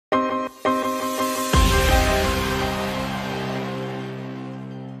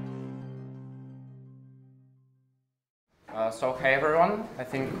So hey everyone, I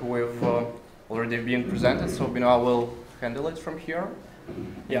think we've already been presented, so Benoit will handle it from here.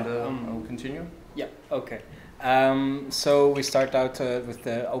 Yeah, I'll continue. Yeah, okay. So we start out with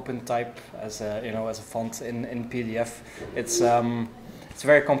the OpenType as a as a font in PDF. It's a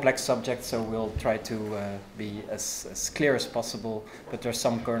very complex subject, so we'll try to be as clear as possible. But there's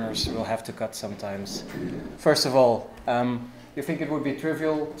some corners we'll have to cut sometimes. First of all, you think it would be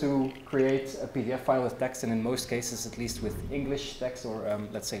trivial to create a PDF file with text, and in most cases, at least with English text or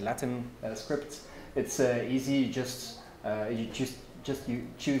let's say Latin script, it's easy. You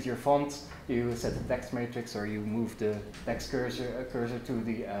choose your font, you set the text matrix, or you move the text cursor to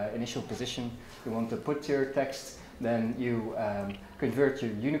the initial position you want to put your text. Then you convert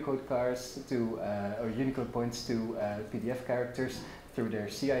your Unicode cars to or Unicode points to PDF characters through their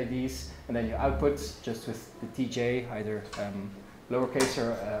CIDs, and then you output just with the TJ, either lowercase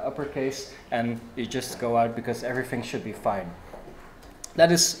or uppercase, and you just go out because everything should be fine.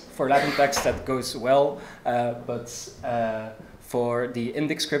 That is for Latin text, that goes well, but for the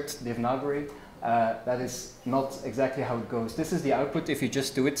index script, Devanagari, that is not exactly how it goes. This is the output if you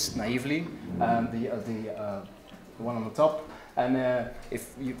just do it naively, the one on the top. And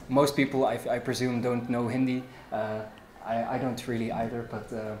most people, I presume, don't know Hindi. I don't really either,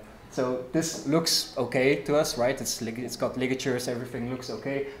 but so this looks okay to us, right? It's got ligatures, everything looks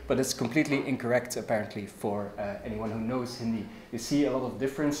okay, but it's completely incorrect apparently for anyone who knows Hindi. You see a lot of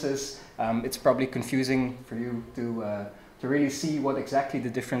differences. It's probably confusing for you to really see what exactly the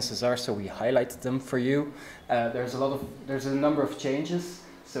differences are, so we highlighted them for you. There's a number of changes.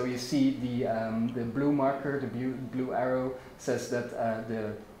 So you see the blue marker, the blue arrow says that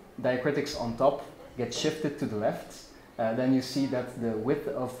the diacritics on top get shifted to the left. Then you see that the width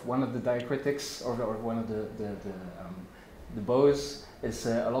of one of the diacritics or one of the bows is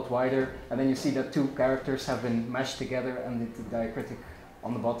a lot wider. And then you see that two characters have been mashed together and the diacritic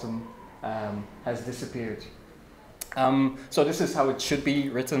on the bottom has disappeared. So this is how it should be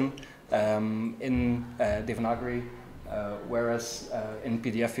written in Devanagari. Whereas in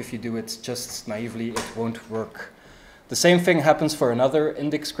PDF, if you do it just naively, it won't work. The same thing happens for another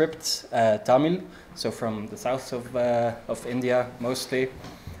index script, Tamil, so from the south of India mostly.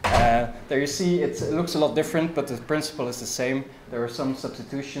 There you see it looks a lot different, but the principle is the same. There are some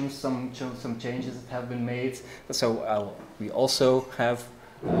substitutions, some changes that have been made. So we also have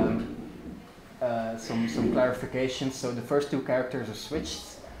some clarifications. So the first two characters are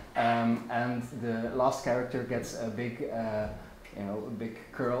switched. And the last character gets a big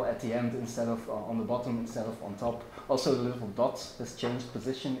curl at the end instead of on the bottom instead of on top. Also, the little dot has changed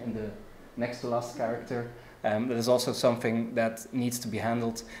position in the next to last character. That is also something that needs to be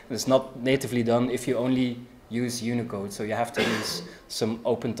handled. It's not natively done if you only use Unicode, so you have to use some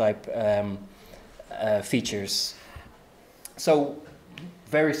OpenType features. So,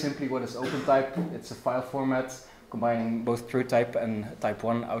 very simply, what is OpenType? It's a file format combining both TrueType and Type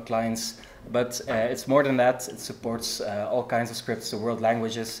 1 outlines. But it's more than that. It supports all kinds of scripts, so world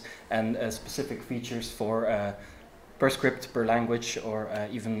languages, and specific features for per script, per language, or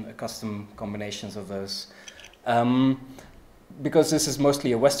even custom combinations of those. Because this is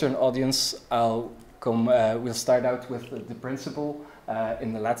mostly a Western audience, we'll start out with the principle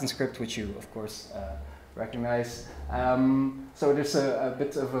in the Latin script, which you, of course, recognize. So there's a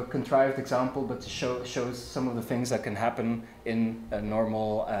bit of a contrived example, but shows some of the things that can happen in a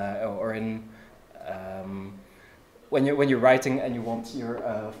normal or in when you're writing and you want your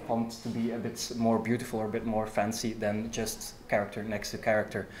font to be a bit more beautiful or a bit more fancy than just character next to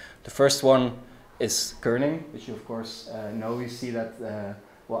character. The first one is kerning, which you of course know. You see that.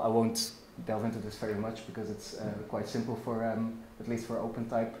 Well, I won't delve into this very much because it's quite simple for at least for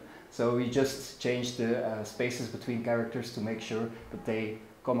OpenType. So we just change the spaces between characters to make sure that they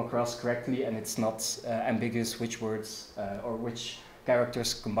come across correctly and it's not ambiguous which words or which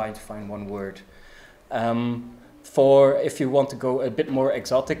characters combine to find one word. For if you want to go a bit more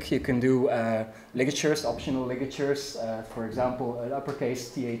exotic, you can do ligatures, optional ligatures. For example, an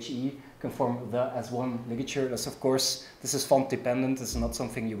uppercase THE can form the as one ligature. That's of course, this is font dependent. This is not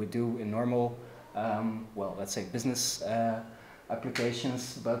something you would do in normal, well, let's say business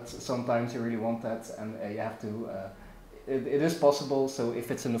applications, but sometimes you really want that, and you have to. It is possible. So if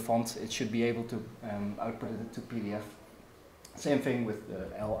it's in the font, it should be able to output it to PDF. Same thing with the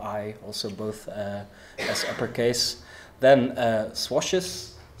LI, also both as uppercase. Then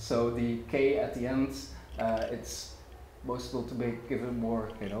swashes. So the K at the end, it's possible to give it more,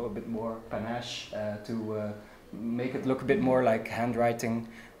 a bit more panache to make it look a bit more like handwriting.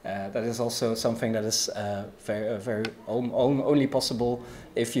 That is also something that is very only possible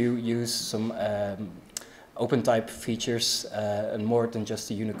if you use some OpenType features and more than just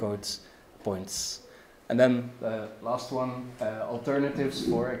the Unicode points. And then the last one, alternatives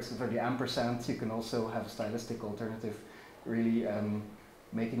for the ampersand. You can also have a stylistic alternative, really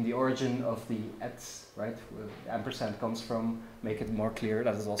making the origin of the at, right, where the ampersand comes from, make it more clear.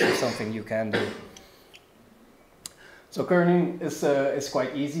 That is also something you can do. So kerning is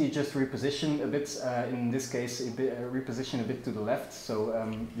quite easy. You just reposition a bit, in this case, reposition a bit to the left. So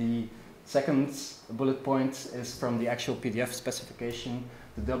the second bullet point is from the actual PDF specification,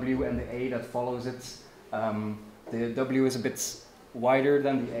 the W and the A that follows it. The W is a bit wider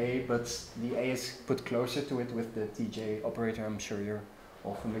than the A, but the A is put closer to it with the TJ operator. I'm sure you're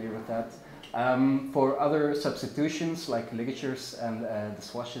all familiar with that. For other substitutions like ligatures and the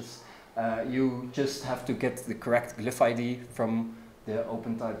swashes, you just have to get the correct glyph ID from the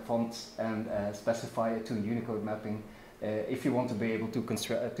OpenType font and specify it to a Unicode mapping if you want to be able to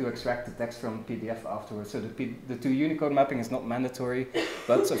extract the text from PDF afterwards. So the to Unicode mapping is not mandatory,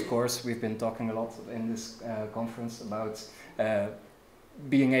 but of course we've been talking a lot in this conference about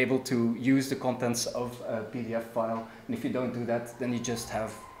being able to use the contents of a PDF file, and if you don't do that, then you just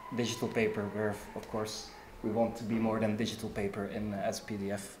have digital paper, where of course we want to be more than digital paper in as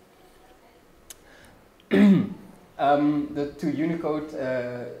PDF. The to Unicode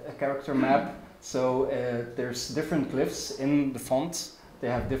character map. So there's different glyphs in the font. They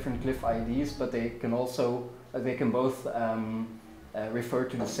have different glyph IDs, but they can also both refer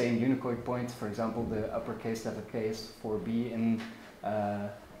to the same Unicode point. For example, the uppercase letter K is for B in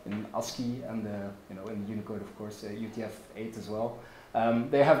ASCII, and in Unicode, of course, UTF-8 as well.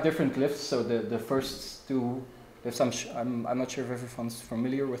 They have different glyphs. So the first two glyphs, I'm not sure if everyone's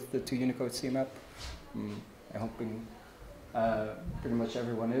familiar with the to Unicode CMap. I'm hoping pretty much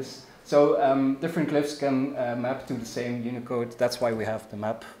everyone is. So different glyphs can map to the same Unicode. That's why we have the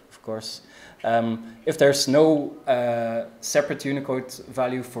map, of course. If there's no separate Unicode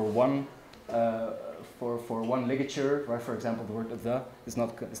value for one ligature, right? For example, the word "the"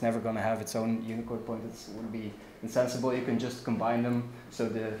 is never going to have its own Unicode point. It would be insensible. You can just combine them. So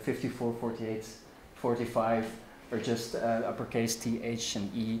the 54, 48, 45 are just uppercase T, H,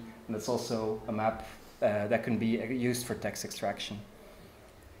 and E, and that's also a map that can be used for text extraction.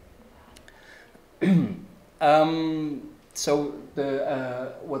 So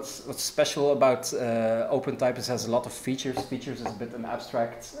what's special about OpenType is it has a lot of features. Features is a bit an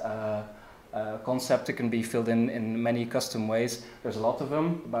abstract concept. It can be filled in many custom ways. There's a lot of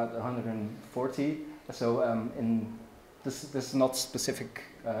them, about 140. So this is not specific.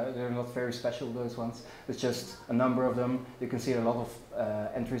 They're not very special, those ones. It's just a number of them. You can see a lot of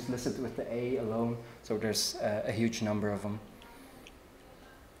entries listed with the A alone. So there's a huge number of them.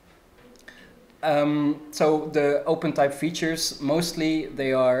 So the OpenType features, mostly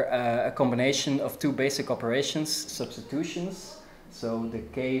they are a combination of two basic operations, substitutions. So the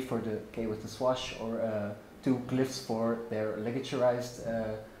K for the K with the swash, or two glyphs for their ligaturized,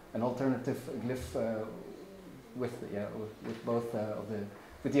 an alternative glyph with both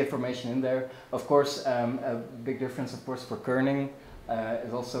with the information in there. Of course, a big difference, of course, for kerning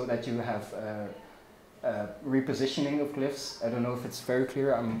is also that you have repositioning of glyphs. I don't know if it's very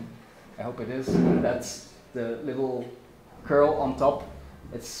clear. I hope it is. That's the little curl on top.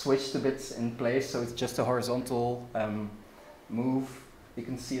 It's switched a bit in place, so it's just a horizontal move. You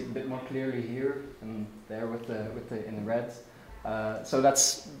can see it a bit more clearly here and there with the in red. So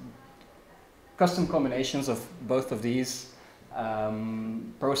that's custom combinations of both of these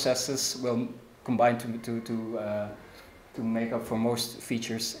processes will combine to make up for most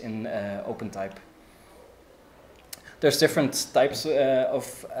features in OpenType. There's different types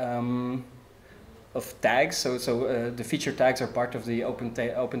of tags. So the feature tags are part of the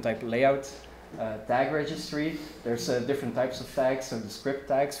OpenType layout tag registry. There's different types of tags. So the script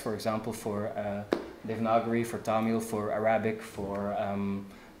tags, for example, for Devanagari, for Tamil, for Arabic, for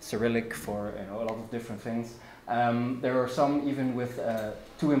Cyrillic, for a lot of different things. There are some even with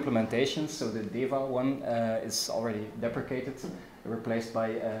two implementations. So the Deva one is already deprecated, replaced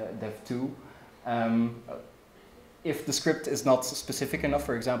by Dev2. If the script is not specific enough,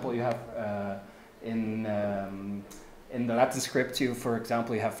 for example, you have in the Latin script, for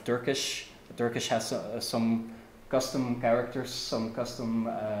example, you have Turkish. Turkish has some custom characters, some custom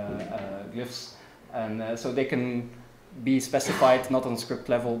glyphs, and so they can be specified not on script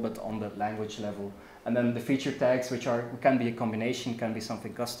level but on the language level. And then the feature tags, which can be a combination, can be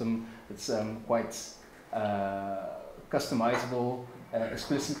something custom. It's quite customizable.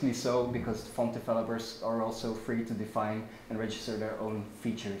 Explicitly so, because font developers are also free to define and register their own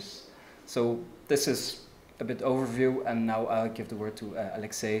features. So this is a bit overview, and now I'll give the word to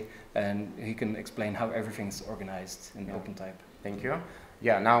Alexei, and he can explain how everything's organized in OpenType. Thank you.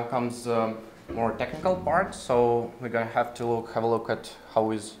 Yeah, now comes more technical part. So we're gonna have to have a look at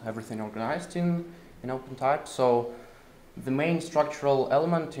how is everything organized in OpenType. So the main structural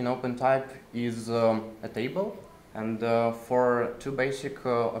element in OpenType is a table, and for two basic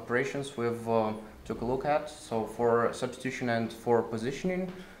operations we've took a look at. So for substitution and for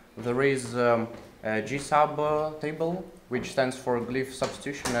positioning, there is a gsub table, which stands for glyph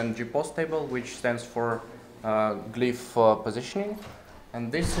substitution, and gpost table, which stands for glyph positioning.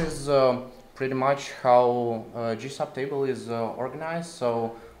 And this is pretty much how gsub table is organized.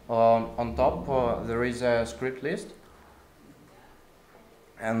 So on top there is a script list,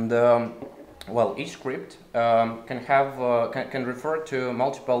 and well, each script can refer to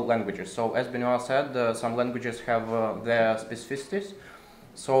multiple languages. So as Benoit said, some languages have their specificities.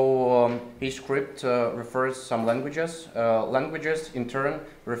 So each script refers some languages. Languages in turn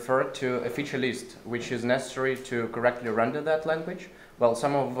refer to a feature list, which is necessary to correctly render that language. Well,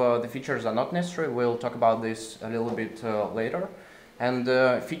 some of the features are not necessary. We'll talk about this a little bit later. And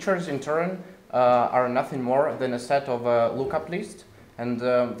features in turn are nothing more than a set of lookup lists. And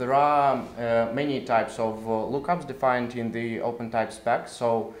there are many types of lookups defined in the OpenType spec.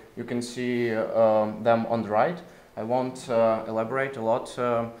 So you can see them on the right. I won't elaborate a lot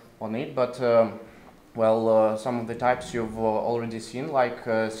on it, but well, some of the types you've already seen, like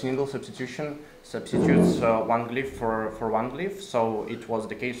single substitution substitutes one glyph for one glyph, so it was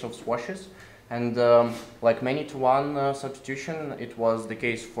the case of swashes. And like many-to-one substitution, it was the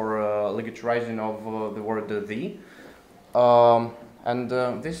case for legatorizing of the word the. And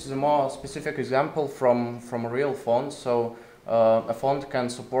this is a more specific example from a real font. So a font can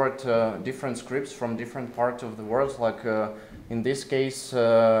support different scripts from different parts of the world. Like in this case,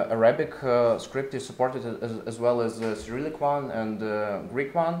 Arabic script is supported as well as Cyrillic one and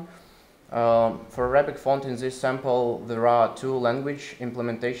Greek one. For Arabic font in this sample, there are two language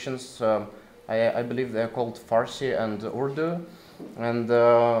implementations. I believe they're called Farsi and Urdu. And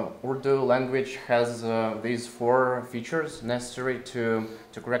Urdu language has these four features necessary to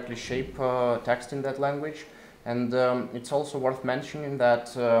correctly shape text in that language. And it's also worth mentioning that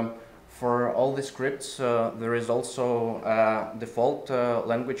for all the scripts there is also a default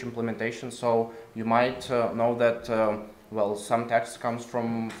language implementation. So you might know that well, some text comes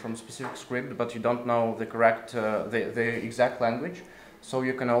from specific script, but you don't know the correct the exact language. So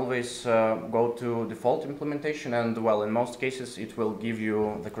you can always go to default implementation, and well, in most cases it will give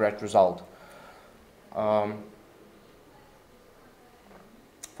you the correct result.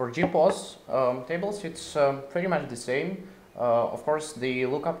 For gpos tables, it's pretty much the same. Of course, the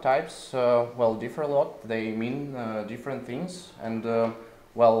lookup types well, differ a lot. They mean different things, and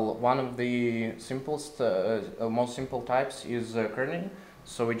well, one of the simplest, most simple types is kerning.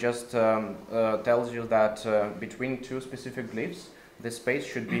 So it just tells you that between two specific glyphs, the space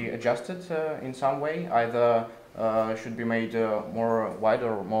should be adjusted in some way, either should be made more wide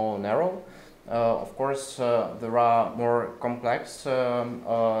or more narrow. Of course, there are more complex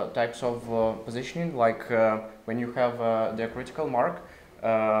types of positioning, like when you have a diacritical mark.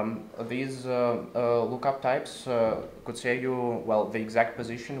 These lookup types could say you, well, the exact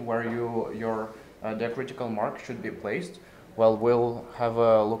position where your diacritical mark should be placed. Well, we'll have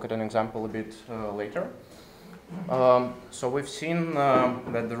a look at an example a bit later. So we've seen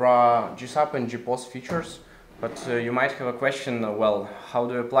that there are gsub and gpos features, but you might have a question, well, how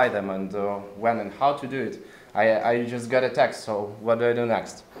do I apply them, and when and how to do it? I just got a text, so what do I do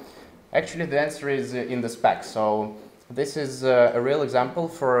next? Actually, the answer is in the spec. So this is a real example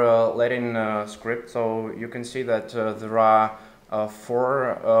for a Latin script. So you can see that there are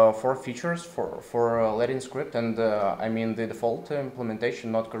four features for Latin script, and I mean the default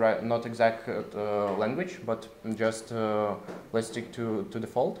implementation, not exact language, but just let's stick to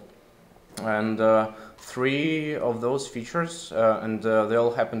default. And three of those features, and they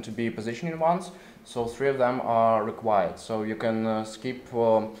all happen to be positioning ones. So three of them are required. So you can skip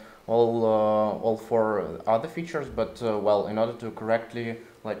all four other features, but well, in order to correctly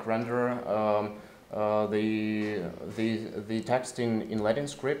like render the text in Latin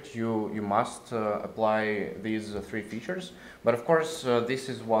script, you must apply these three features. But of course, this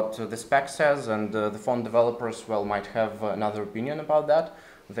is what the spec says, and the font developers, well, might have another opinion about that.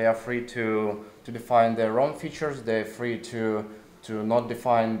 They are free to define their own features. They're free to not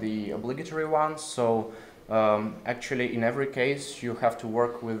define the obligatory ones. So actually, in every case, you have to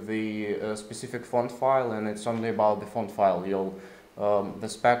work with the specific font file, and it's only about the font file. The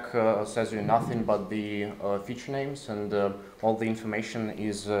spec says you nothing but the feature names, and all the information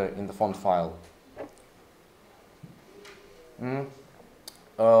is in the font file. Mm.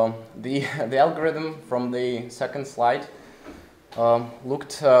 The the algorithm from the second slide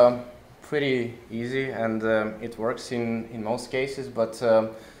looked pretty easy, and it works in most cases, but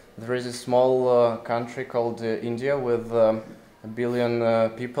there is a small country called India with 1 billion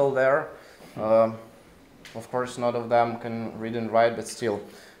people there. Of course, none of them can read and write, but still.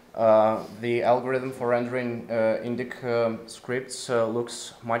 The algorithm for rendering Indic scripts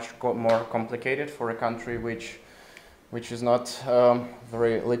looks much more complicated for a country which is not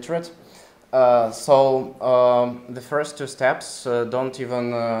very literate. The first two steps don't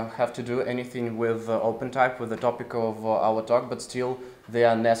even have to do anything with OpenType, with the topic of our talk, but still they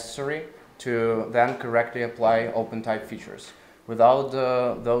are necessary to then correctly apply OpenType features. Without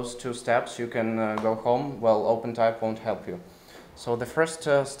those two steps, you can go home. Well, OpenType won't help you. So the first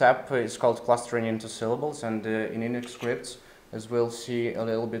step is called clustering into syllables, and in Unix scripts, as we'll see a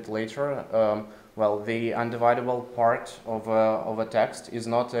little bit later, well, the undividable part of a text is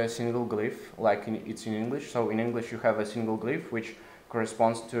not a single glyph like it's in English. So in English you have a single glyph which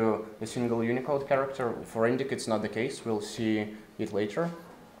corresponds to a single Unicode character. For Indic it's not the case, we'll see it later.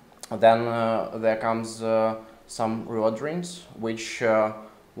 Then there comes some reorderings which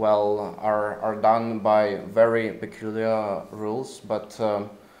well, are done by very peculiar rules, but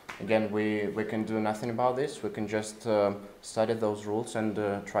again, we can do nothing about this. We can just study those rules and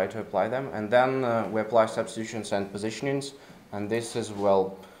try to apply them. And then we apply substitutions and positionings, and this is,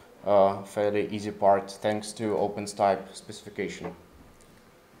 well, fairly easy part thanks to OpenType specification.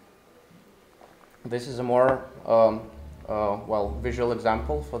 This is a more well, visual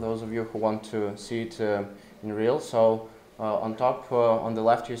example for those of you who want to see it in real. So on top, on the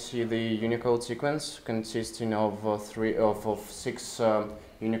left, you see the Unicode sequence consisting of 6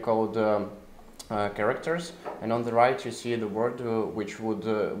 Unicode characters, and on the right you see the word which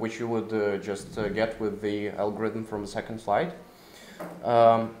you would just get with the algorithm from the second slide.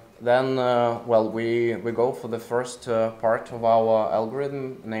 Then, well, we go for the first part of our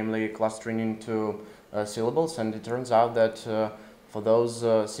algorithm, namely clustering into syllables, and it turns out that for those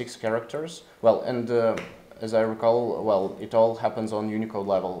 6 characters, well, and as I recall, well, it all happens on Unicode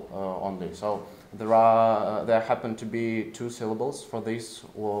level only. So there happen to be 2 syllables for this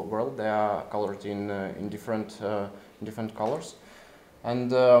word. They are colored in different colors, and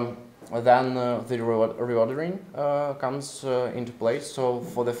then the reordering comes into place. So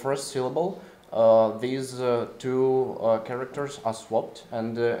for the first syllable, these 2 characters are swapped,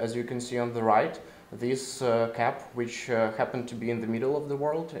 and as you can see on the right, this cap, which happened to be in the middle of the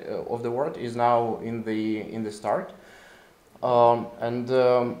word, is now in the start.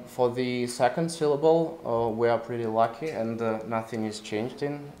 For the second syllable, we are pretty lucky, and nothing is changed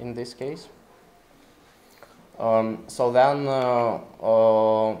in this case. So then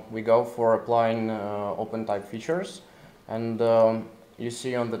we go for applying OpenType features, and you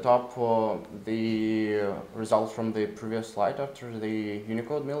see on the top the results from the previous slide after the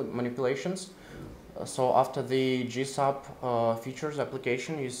Unicode manipulations. So after the GSUP features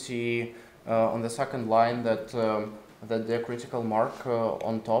application, you see on the second line that the critical mark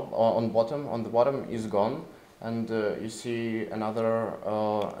on the bottom is gone, and you see another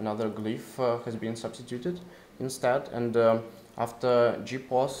glyph has been substituted instead. And after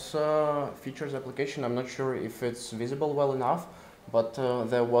GPOS features application, I'm not sure if it's visible well enough, but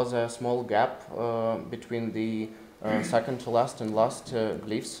there was a small gap between the second to last and last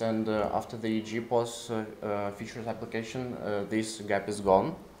glyphs, and after the GPOS features application, this gap is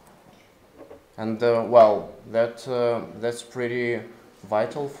gone. And well, that's pretty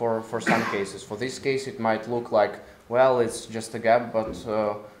vital for some cases. For this case, it might look like, well, it's just a gap, but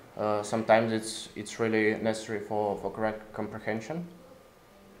sometimes it's really necessary for correct comprehension.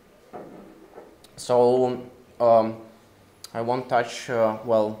 So I won't touch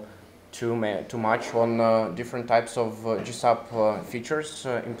well too much on different types of GSUP features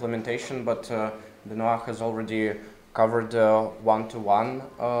implementation, but Benoit has already covered one-to-one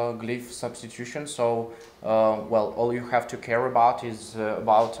glyph substitution. So well, all you have to care about is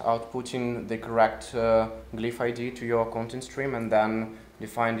about outputting the correct glyph ID to your content stream, and then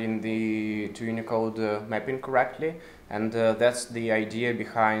defining the to Unicode mapping correctly. And that's the idea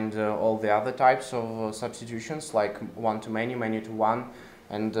behind all the other types of substitutions, like one-to-many, many-to-one,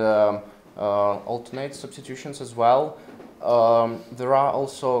 and alternate substitutions as well. There are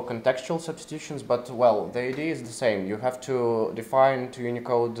also contextual substitutions, but well, the idea is the same. You have to define to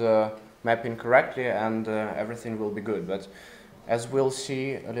Unicode mapping correctly, and everything will be good. But as we'll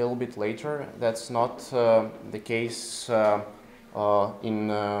see a little bit later, that's not the case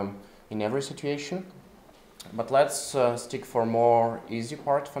in every situation. But let's stick for more easy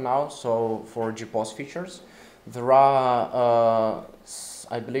part for now. So for GPOS features. There are,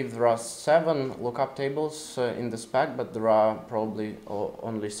 I believe there are 7 lookup tables in the spec, but there are probably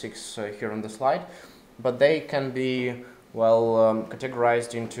only 6 here on the slide. But they can be, well,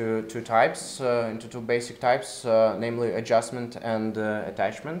 categorized into 2 types, into 2 basic types, namely adjustment and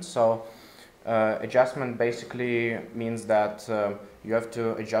attachment. So adjustment basically means that you have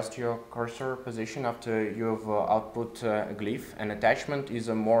to adjust your cursor position after you've output a glyph. And attachment is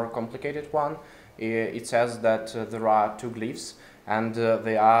a more complicated one. It says that there are 2 glyphs, and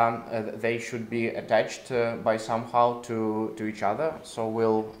they should be attached by somehow to each other. So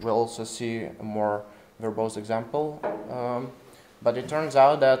we'll also see a more verbose example. But it turns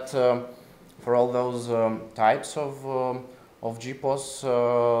out that for all those types of GPOS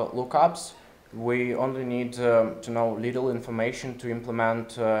lookups, we only need to know little information to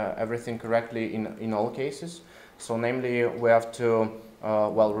implement everything correctly in all cases. So namely, we have to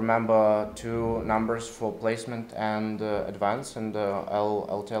well, remember 2 numbers for placement and advance, and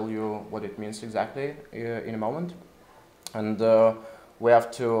I'll tell you what it means exactly in a moment. And we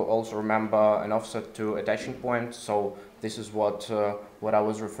have to also remember an offset to attaching point. So this is what I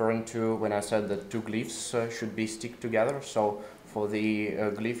was referring to when I said that 2 glyphs should be stick together. So for the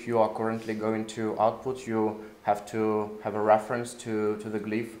glyph you are currently going to output, you have to have a reference to the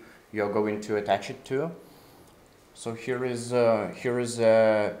glyph you are going to attach it to. So here is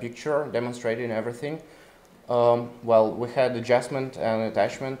a picture demonstrating everything. Well, we had adjustment and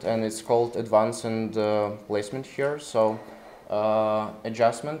attachment, and it's called advance and placement here. So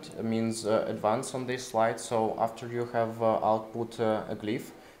adjustment means advance on this slide. So after you have output a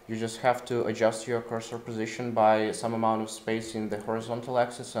glyph, you just have to adjust your cursor position by some amount of space in the horizontal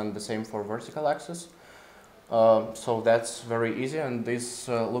axis, and the same for vertical axis. So that's very easy, and this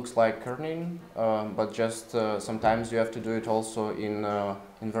looks like kerning, but just sometimes you have to do it also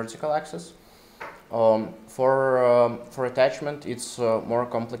in vertical axis. For attachment, it's more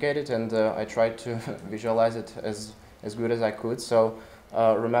complicated, and I tried to visualize it as good as I could. So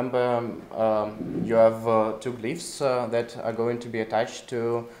remember, you have 2 glyphs that are going to be attached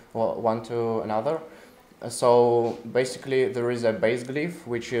to one to another. So basically there is a base glyph,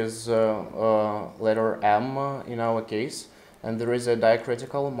 which is letter M in our case, and there is a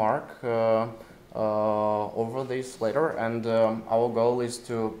diacritical mark over this letter, and our goal is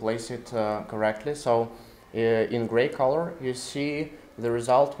to place it correctly. So in gray color you see the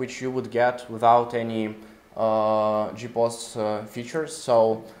result which you would get without any GPOS features.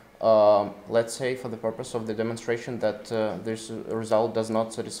 So let's say for the purpose of the demonstration that this result does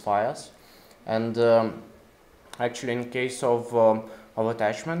not satisfy us. And actually, in case of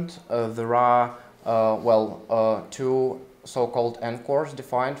attachment, there are well 2 so-called anchors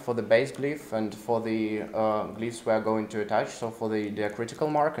defined for the base glyph and for the glyphs we are going to attach. So for the diacritical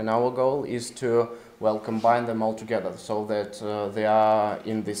mark, and our goal is to well combine them all together so that they are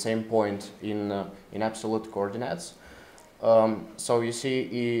in the same point in absolute coordinates. So you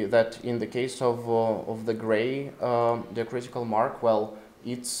see that in the case of the gray diacritical mark, well,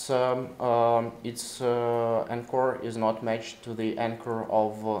 its anchor is not matched to the anchor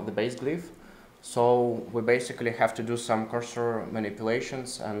of the base glyph. So we basically have to do some cursor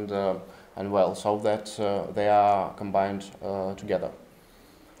manipulations and well, so that they are combined together.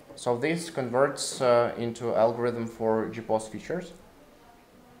 So this converts into algorithm for GPOS features.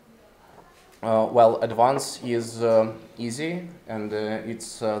 Well, advance is easy, and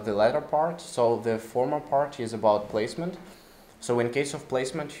it's the latter part. So the former part is about placement. So in case of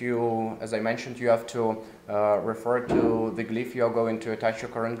placement, you, as I mentioned, you have to refer to the glyph you are going to attach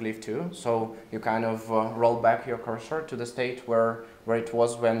your current glyph to. So you kind of roll back your cursor to the state where it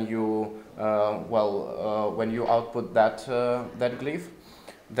was when you when you output that glyph.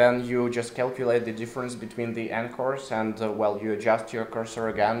 Then you just calculate the difference between the anchors, and well, you adjust your cursor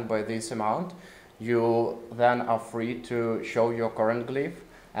again by this amount. You then are free to show your current glyph,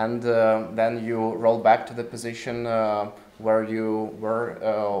 and then you roll back to the position where you were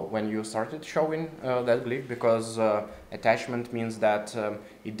when you started showing that glyph, because attachment means that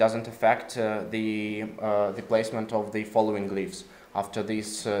it doesn't affect the placement of the following glyphs after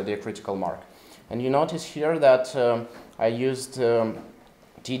this diacritical mark. And you notice here that I used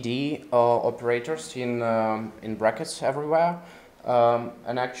TD operators in brackets everywhere.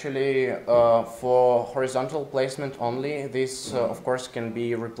 And actually, for horizontal placement only, this of course can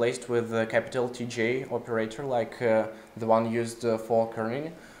be replaced with a capital TJ operator, like the one used for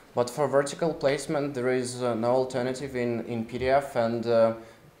kerning. But for vertical placement, there is no alternative in PDF, and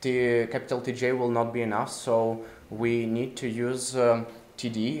the capital TJ will not be enough. So we need to use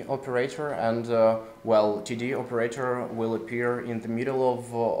TD operator, and well, TD operator will appear in the middle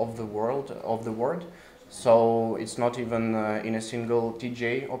of the word. So it's not even in a single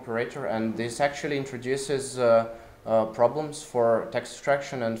TJ operator, and this actually introduces problems for text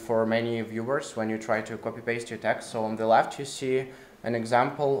extraction and for many viewers when you try to copy paste your text. So on the left you see an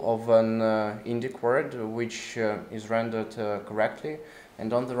example of an indic word which is rendered correctly,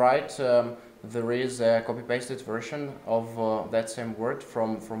 and on the right there is a copy pasted version of that same word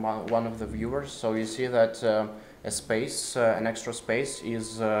from one of the viewers. So you see that a space, an extra space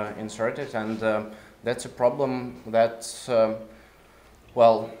is inserted, and that's a problem that's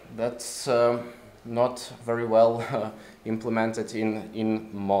not very well implemented in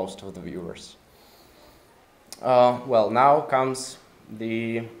most of the viewers. Well, now comes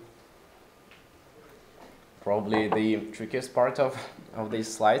probably the trickiest part of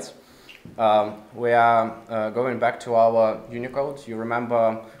these slides. We are going back to our Unicode. You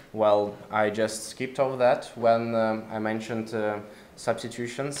remember, well, I just skipped over that when I mentioned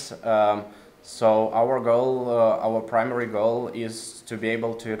substitutions. So our goal, our primary goal, is to be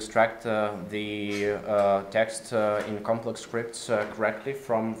able to extract the text in complex scripts correctly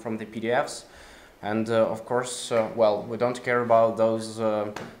from the PDFs. And of course, well, we don't care about those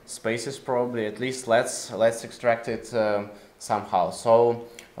spaces probably. At least let's extract it somehow. So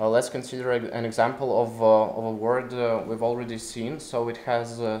let's consider an example of a word we've already seen. So it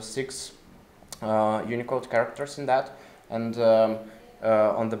has 6 Unicode characters in that, and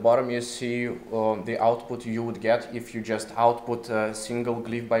on the bottom you see the output you would get if you just output single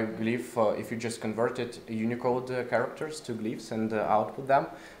glyph by glyph, if you just converted Unicode characters to glyphs and output them.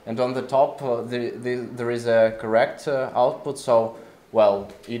 And on the top there is a correct output, so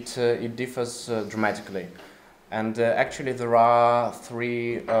well, it differs dramatically. And actually there are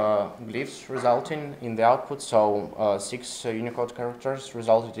 3 glyphs resulting in the output, so 6 Unicode characters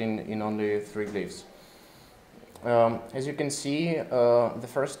resulted in only 3 glyphs. As you can see, the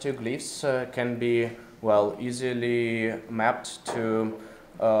first 2 glyphs can be, well, easily mapped to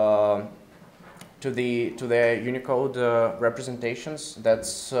the Unicode representations.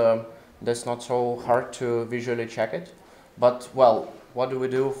 That's not so hard to visually check it. But, well, what do we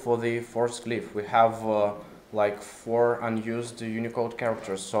do for the 4th glyph? We have like 4 unused Unicode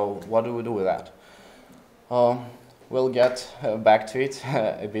characters, so what do we do with that? We'll get back to it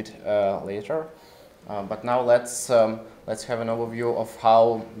a bit later. But now let's have an overview of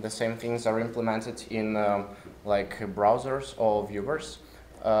how the same things are implemented in like browsers or viewers.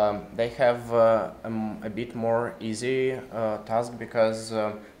 They have a bit more easy task because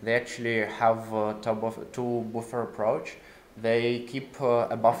they actually have two buffer approach. They keep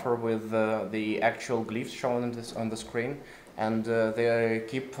a buffer with the actual glyphs shown on the screen, and they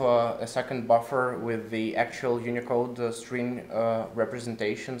keep a second buffer with the actual Unicode string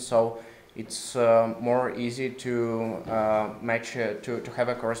representation. So it's more easy to match, to have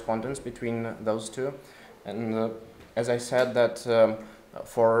a correspondence between those two. And as I said, that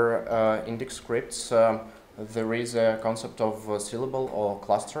for index scripts, there is a concept of syllable or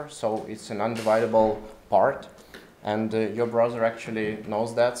cluster, so it's an undividable part, and your browser actually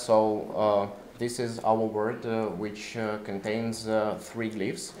knows that. So this is our word, which contains 3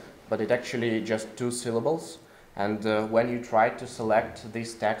 glyphs, but it actually just 2 syllables. And when you try to select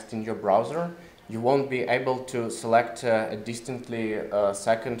this text in your browser, you won't be able to select a distantly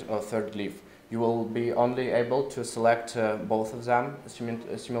second or third glyph. You will be only able to select both of them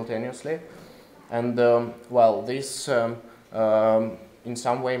simultaneously. And well, this in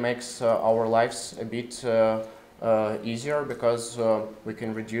some way makes our lives a bit easier, because we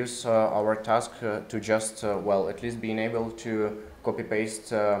can reduce our task to just, well, at least being able to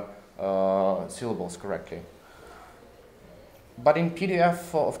copy-paste syllables correctly. But in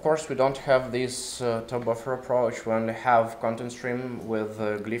PDF, of course, we don't have this top buffer approach. We only have content stream with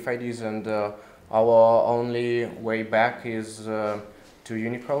glyph IDs, and our only way back is to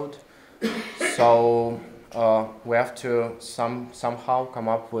Unicode. So we have to somehow come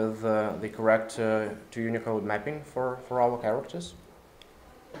up with the correct to Unicode mapping for our characters.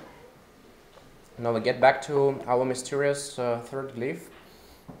 Now we get back to our mysterious third glyph.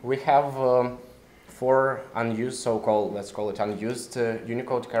 We have 4 unused, so-called, let's call it unused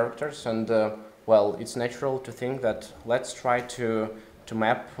Unicode characters, and well, it's natural to think that let's try to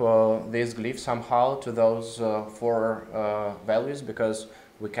map these glyphs somehow to those 4 values, because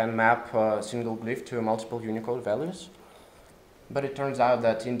we can map a single glyph to multiple Unicode values. But it turns out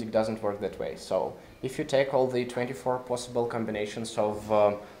that indic doesn't work that way. So if you take all the 24 possible combinations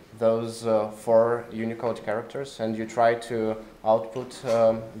of those 4 Unicode characters and you try to output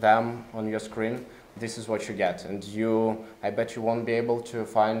them on your screen, this is what you get. And I bet you won't be able to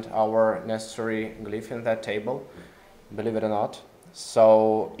find our necessary glyph in that table, believe it or not.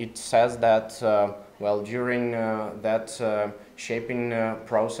 So it says that well, during that shaping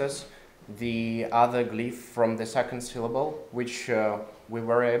process, the other glyph from the second syllable, which we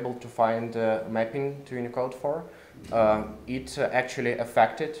were able to find mapping to Unicode for, it actually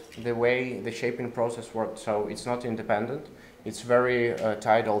affected the way the shaping process worked. So it's not independent, it's very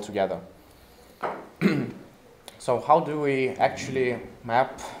tied all together. So how do we actually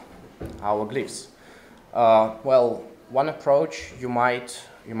map our glyphs? Well, one approach you might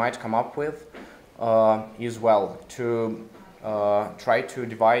come up with is, well, to try to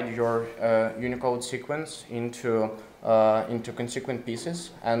divide your Unicode sequence into consequent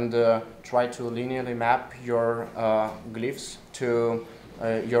pieces and try to linearly map your glyphs to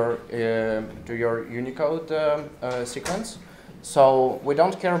your Unicode sequence. So we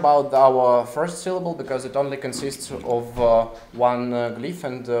don't care about our first syllable because it only consists of one glyph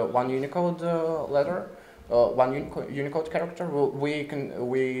and one Unicode letter, one Unicode character.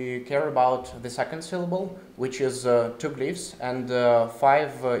 We care about the second syllable, which is 2 glyphs and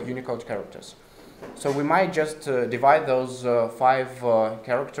 5 Unicode characters. So we might just divide those 5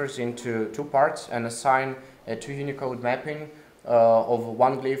 characters into 2 parts and assign a 2 Unicode mapping of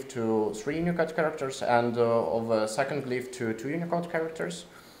 1 glyph to 3 Unicode characters and of a second glyph to 2 Unicode characters.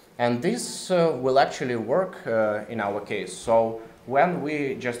 And this will actually work in our case. So when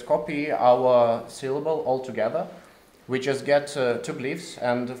we just copy our syllable altogether, we just get 2 glyphs,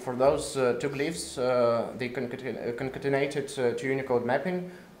 and for those 2 glyphs, the concatenated 2 Unicode mapping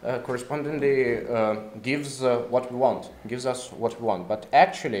correspondingly gives what we want, gives us what we want. But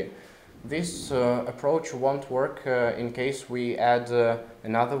actually, this approach won't work in case we add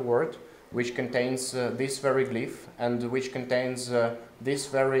another word which contains this very glyph and which contains this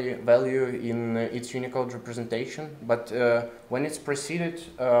very value in its Unicode representation. But when it's preceded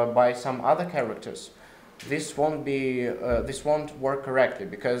by some other characters, this won't work correctly,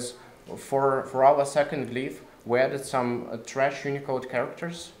 because for our second glyph we added some trash Unicode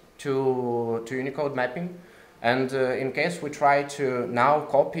characters to Unicode mapping, and in case we try to now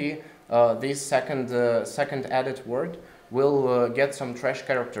copy this second added word, we'll get some trash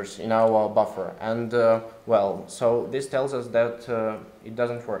characters in our buffer, and well, so this tells us that it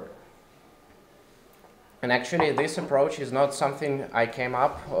doesn't work. And actually, this approach is not something I came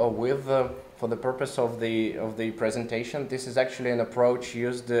up with for the purpose of the presentation. This is actually an approach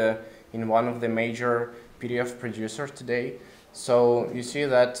used in one of the major PDF producers today. So you see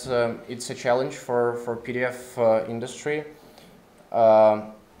that it's a challenge for PDF industry.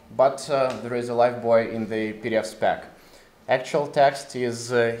 But there is a live boy in the PDF spec. Actual text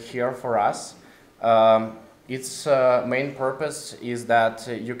is here for us. Its main purpose is that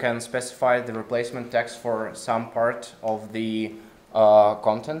you can specify the replacement text for some part of the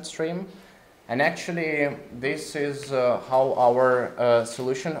content stream. And actually, this is how our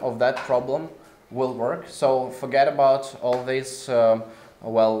solution of that problem will work. So forget about all these,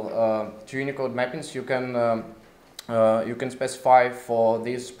 well, 2 Unicode mappings. You can specify for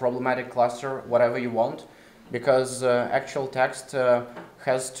this problematic cluster whatever you want, because actual text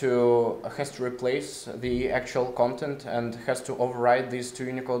has to replace the actual content and has to override this 2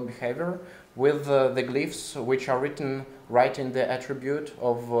 Unicode behavior with the glyphs which are written right in the attribute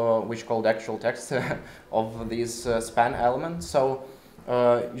of which called actual text of this span element. So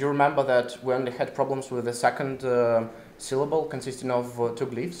you remember that we only had problems with the second syllable consisting of 2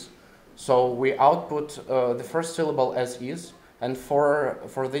 glyphs. So we output the first syllable as is, and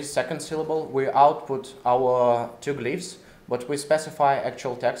for this second syllable we output our 2 glyphs, but we specify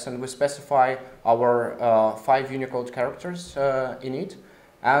actual text and we specify our 5 Unicode characters in it,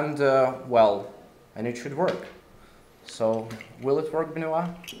 and well, and it should work. So will it work, Benoit?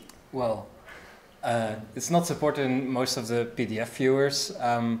 Well, it's not supported in most of the PDF viewers,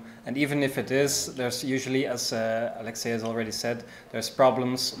 and even if it is, there's usually, as Alexei has already said, there's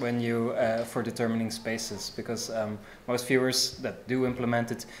problems when you for determining spaces, because most viewers that do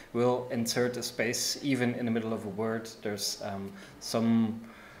implement it will insert a space even in the middle of a word. There's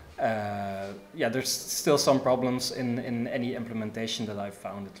there's still some problems in any implementation that I've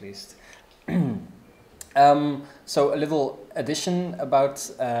found, at least. So a little addition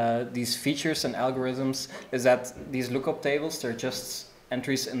about these features and algorithms is that these lookup tables, they're just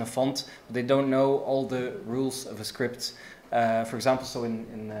entries in a font, but they don't know all the rules of a script. For example, so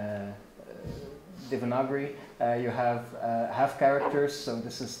in Devanagari, you have half characters, so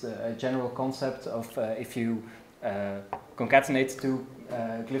this is the general concept of if you concatenate 2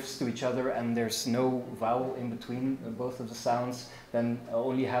 glyphs to each other and there's no vowel in between both of the sounds, then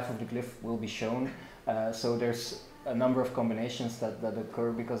only half of the glyph will be shown. So there's a number of combinations that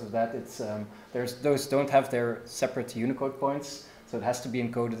occur because of that. It's those don't have their separate Unicode points, so it has to be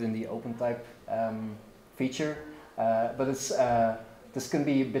encoded in the OpenType feature. But this can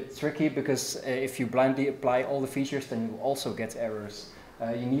be a bit tricky because if you blindly apply all the features, then you also get errors.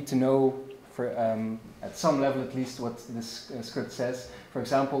 You need to know, for, at some level at least, what this script says. For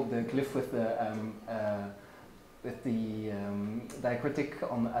example, the glyph with the diacritic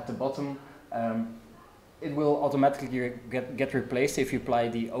at the bottom, it will automatically get replaced if you apply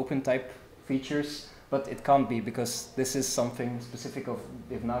the OpenType features, but it can't be because this is something specific of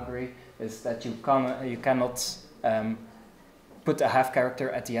Devanagari, is that you cannot put a half character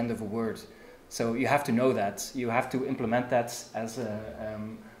at the end of a word. So you have to know that. You have to implement that as a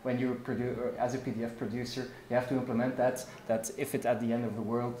when you as a PDF producer. You have to implement that if it's at the end of the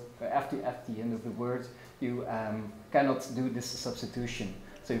word, at the end of the word, you cannot do this substitution.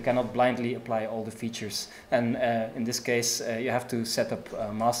 So you cannot blindly apply all the features. And in this case, you have to set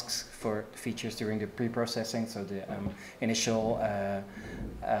up masks for features during the pre-processing. So the initial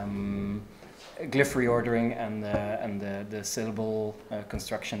glyph reordering and the syllable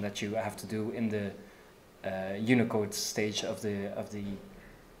construction that you have to do in the Unicode stage of the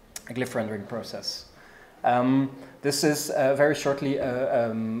glyph rendering process. This is very shortly.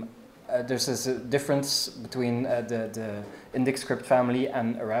 There's a difference between the index script family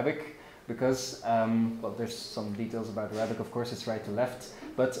and Arabic because, well, there's some details about Arabic, of course, it's right to left,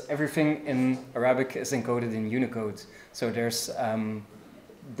 but everything in Arabic is encoded in Unicode. So there's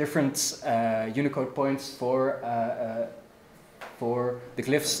different Unicode points for the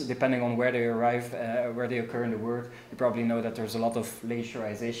glyphs depending on where they arrive, where they occur in the word. You probably know that there's a lot of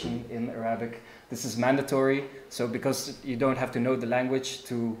laserization in Arabic. This is mandatory, so because you don't have to know the language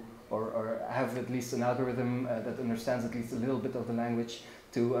to or have at least an algorithm that understands at least a little bit of the language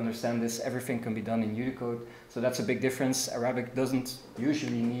to understand this. Everything can be done in Unicode, so that's a big difference. Arabic doesn't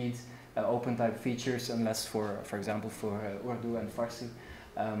usually need OpenType features unless for example, for Urdu and Farsi,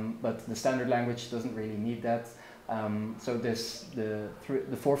 but the standard language doesn't really need that. So there's the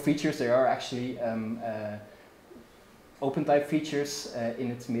four features. There are actually OpenType features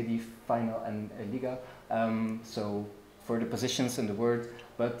in its MIDI, final, and Liga. So for the positions in the word,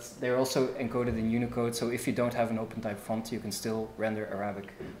 but they're also encoded in Unicode, so if you don't have an OpenType font, you can still render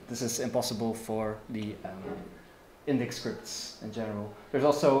Arabic. This is impossible for the index scripts in general. There's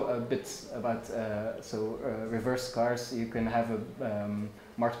also a bit about reverse scars. You can have a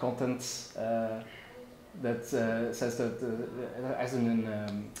marked content that says that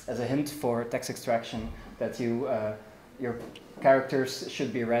as a hint for text extraction that your characters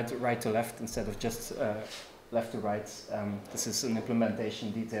should be read right to left instead of just left to right. This is an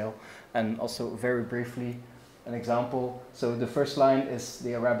implementation detail. And also very briefly, an example. So the first line is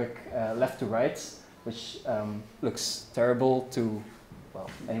the Arabic left to right, which looks terrible to, well,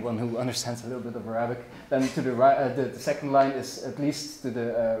 anyone who understands a little bit of Arabic. Then to the right, the second line is at least to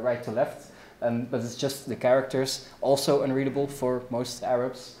the right to left, but it's just the characters, also unreadable for most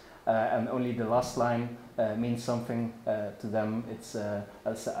Arabs. And only the last line means something to them. It's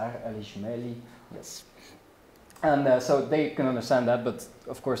al-sa'ar al-ijmali, yes. And so they can understand that, but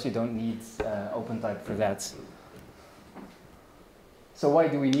of course you don't need OpenType for that. So why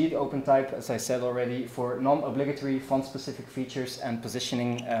do we need OpenType? As I said already, for non-obligatory font-specific features and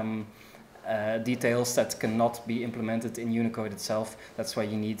positioning details that cannot be implemented in Unicode itself. That's why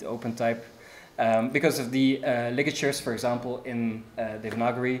you need OpenType. Because of the ligatures, for example, in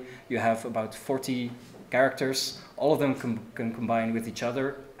Devanagari, you have about 40 characters. All of them can combine with each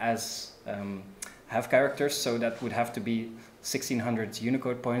other as half characters, so that would have to be 1600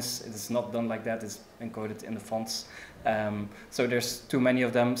 Unicode points. It is not done like that, it's encoded in the fonts. So there's too many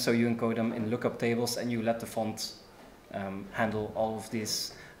of them, so you encode them in lookup tables and you let the font handle all of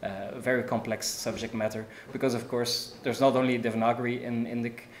these very complex subject matter. Because of course, there's not only Devanagari in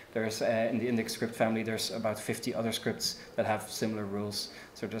Indic, there's in the index script family, there's about 50 other scripts that have similar rules.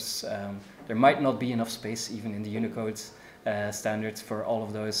 So there's, there might not be enough space even in the Unicode standards for all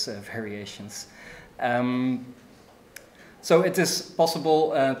of those variations. So it is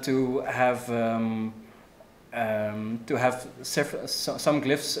possible to have some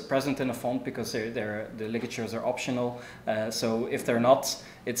glyphs present in a font because the ligatures are optional. So if they're not,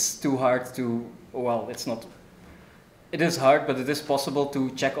 it's too hard to, well, it's not, it is hard, but it is possible to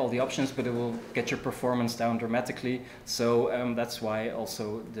check all the options, but it will get your performance down dramatically. So that's why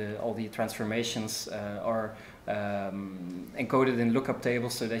also all the transformations are encoded in lookup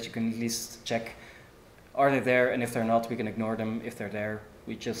tables so that you can at least check, are they there, and if they're not, we can ignore them. If they're there,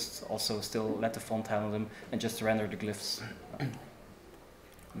 we just also still let the font handle them and just render the glyphs.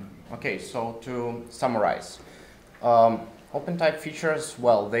 Okay, so to summarize, OpenType features,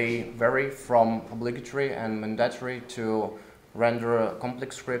 well, they vary from obligatory and mandatory to render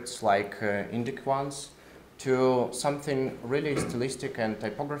complex scripts like indic ones, to something really stylistic and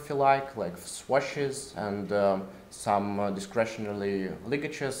typography-like, like swashes and some discretionary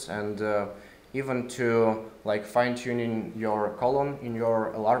ligatures, and even to like fine-tuning your colon in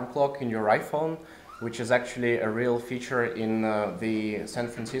your alarm clock in your iPhone, which is actually a real feature in the San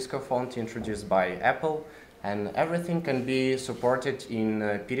Francisco font introduced by Apple. And everything can be supported in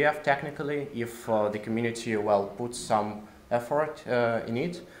PDF technically if the community, well, puts some effort in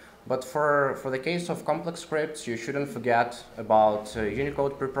it. But for the case of complex scripts, you shouldn't forget about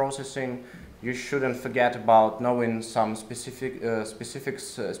Unicode preprocessing. You shouldn't forget about knowing some specific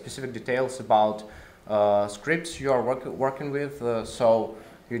details about scripts you are working with. So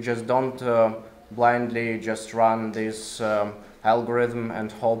you just don't blindly just run this algorithm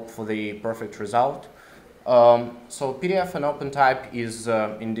and hope for the perfect result. So PDF and OpenType is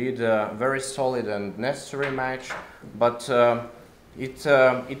indeed a very solid and necessary match, but it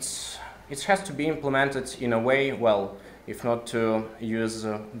has to be implemented in a way, well, if not to use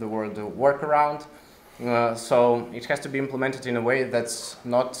the word workaround, so it has to be implemented in a way that's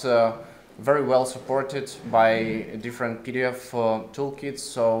not very well supported by different PDF toolkits,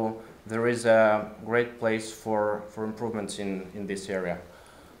 so there is a great place for improvements in this area.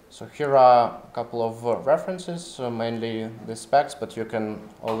 So here are a couple of references, mainly the specs, but you can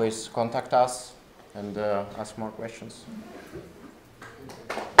always contact us and ask more questions.